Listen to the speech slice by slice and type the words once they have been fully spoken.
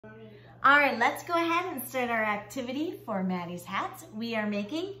All right, let's go ahead and start our activity for Maddie's hats. We are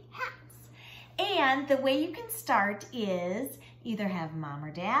making hats. And the way you can start is either have mom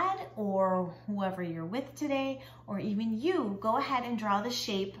or dad or whoever you're with today, or even you, go ahead and draw the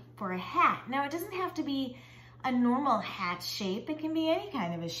shape for a hat. Now, it doesn't have to be a normal hat shape. It can be any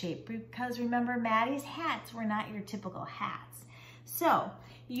kind of a shape because remember, Maddie's hats were not your typical hats. So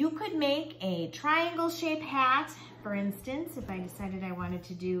you could make a triangle shaped hat. For instance, if I decided I wanted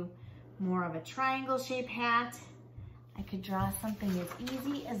to do more of a triangle shaped hat, I could draw something as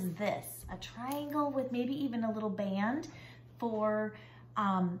easy as this, a triangle with maybe even a little band for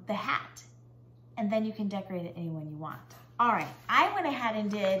the hat. And then you can decorate it any way you want. All right, I went ahead and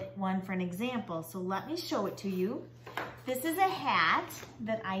did one for an example, so let me show it to you. This is a hat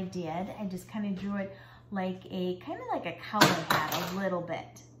that I did. I just kind of drew it like a, kind of like a cowboy hat a little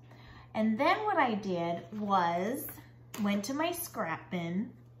bit. And then what I did was, went to my scrap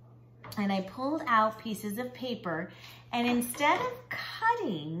bin and I pulled out pieces of paper, and instead of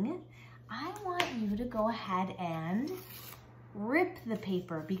cutting, I want you to go ahead and rip the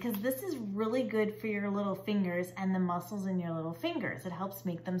paper, because this is really good for your little fingers and the muscles in your little fingers. It helps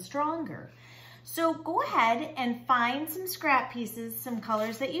make them stronger. So go ahead and find some scrap pieces, some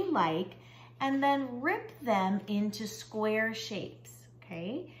colors that you like, and then rip them into square shapes,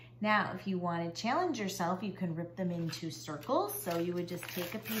 okay? Now, if you want to challenge yourself, you can rip them into circles. So you would just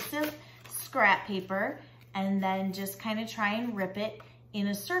take a piece of scrap paper and then just kind of try and rip it in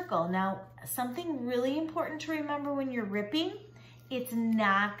a circle. Now, something really important to remember when you're ripping, it's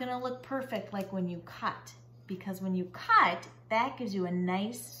not gonna look perfect like when you cut, because when you cut, that gives you a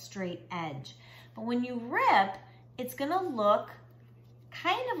nice straight edge. But when you rip, it's gonna look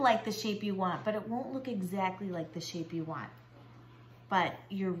kind of like the shape you want, but it won't look exactly like the shape you want. But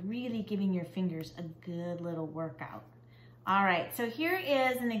you're really giving your fingers a good little workout. All right, so here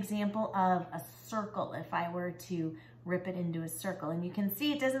is an example of a circle if I were to rip it into a circle. And you can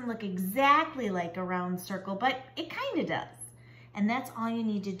see it doesn't look exactly like a round circle, but it kind of does. And that's all you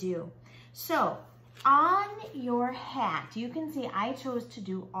need to do. So on your hat, you can see I chose to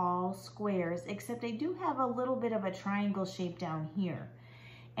do all squares, except I do have a little bit of a triangle shape down here.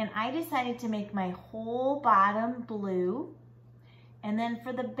 And I decided to make my whole bottom blue. And then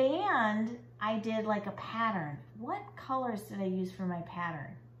for the band, I did like a pattern. What colors did I use for my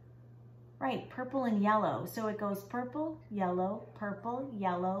pattern? Right, purple and yellow. So it goes purple, yellow, purple,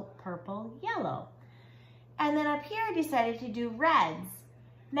 yellow, purple, yellow. And then up here, I decided to do reds.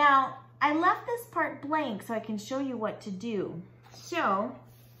 Now, I left this part blank so I can show you what to do. So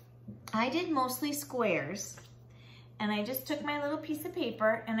I did mostly squares, and I just took my little piece of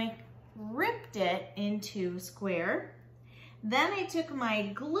paper and I ripped it into square. Then I took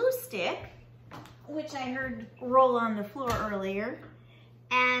my glue stick, which I heard roll on the floor earlier,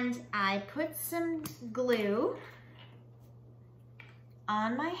 and I put some glue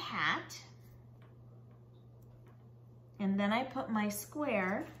on my hat, and then I put my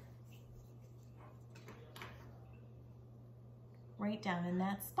square right down in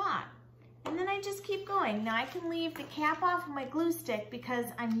that spot. And then I just keep going. Now I can leave the cap off of my glue stick because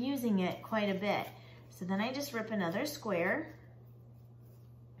I'm using it quite a bit. So then I just rip another square,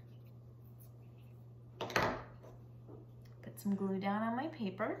 put some glue down on my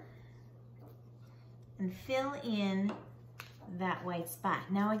paper, and fill in that white spot.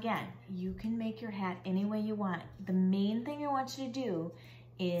 Now again, you can make your hat any way you want. The main thing I want you to do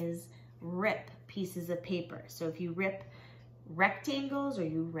is rip pieces of paper. So if you rip rectangles or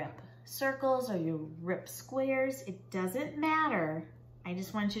you rip circles or you rip squares, it doesn't matter. I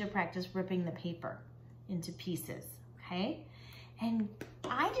just want you to practice ripping the paper into pieces, okay? And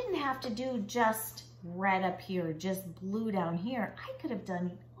I didn't have to do just red up here, just blue down here. I could have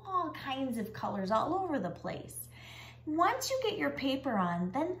done all kinds of colors all over the place. Once you get your paper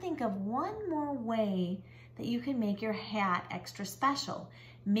on, then think of one more way that you can make your hat extra special.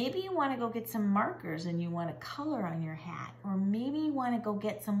 Maybe you want to go get some markers and you want to color on your hat, or maybe you want to go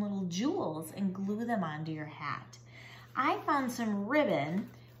get some little jewels and glue them onto your hat. I found some ribbon,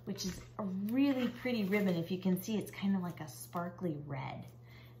 which is a really pretty ribbon. If you can see, it's kind of like a sparkly red.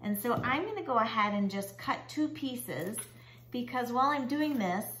 And so I'm going to go ahead and just cut 2 pieces, because while I'm doing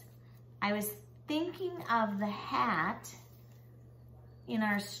this, I was thinking of the hat in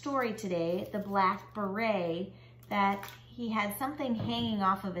our story today, the black beret, that he had something hanging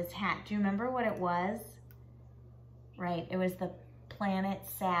off of his hat. Do you remember what it was? Right, it was the planet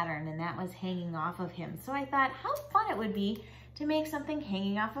Saturn, and that was hanging off of him. So I thought how fun it would be to make something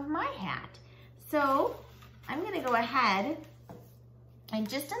hanging off of my hat. So I'm gonna go ahead and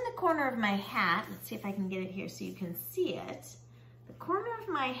just in the corner of my hat, let's see if I can get it here so you can see it. The corner of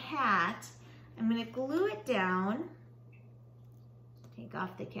my hat, I'm gonna glue it down. Take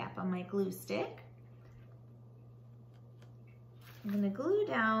off the cap on my glue stick. I'm gonna glue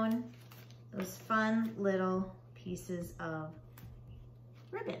down those fun little pieces of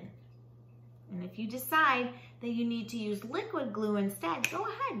ribbon. And if you decide that you need to use liquid glue instead, go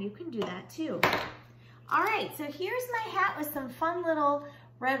ahead, you can do that too. All right, so here's my hat with some fun little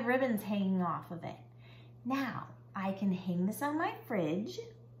red ribbons hanging off of it. Now, I can hang this on my fridge.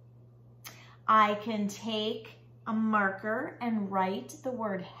 I can take a marker and write the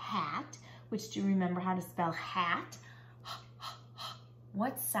word hat, which, do you remember how to spell hat?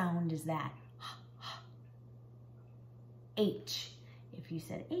 What sound is that? H. If you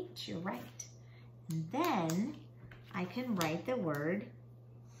said H, you're right. And then I can write the word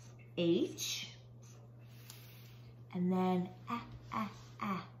H. And then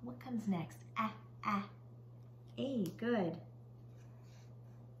what comes next? A, good.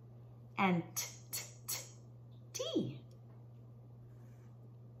 And T.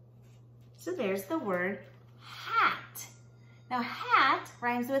 So there's the word hat. Now hat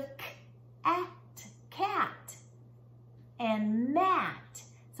rhymes with cat, and mat.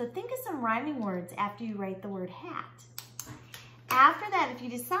 So think of some rhyming words after you write the word hat. After that, if you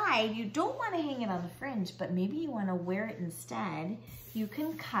decide you don't want to hang it on the fringe, but maybe you want to wear it instead, you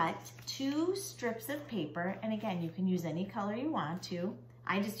can cut 2 strips of paper. And again, you can use any color you want to.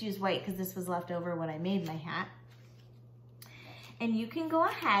 I just used white because this was left over when I made my hat. And you can go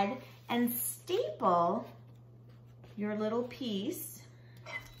ahead and staple your little piece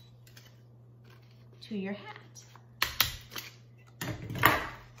to your hat.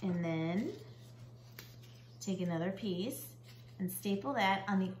 And then take another piece and staple that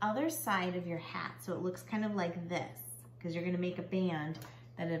on the other side of your hat so it looks kind of like this, because you're going to make a band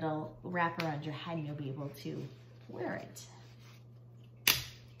that it'll wrap around your head and you'll be able to wear it.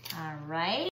 All right.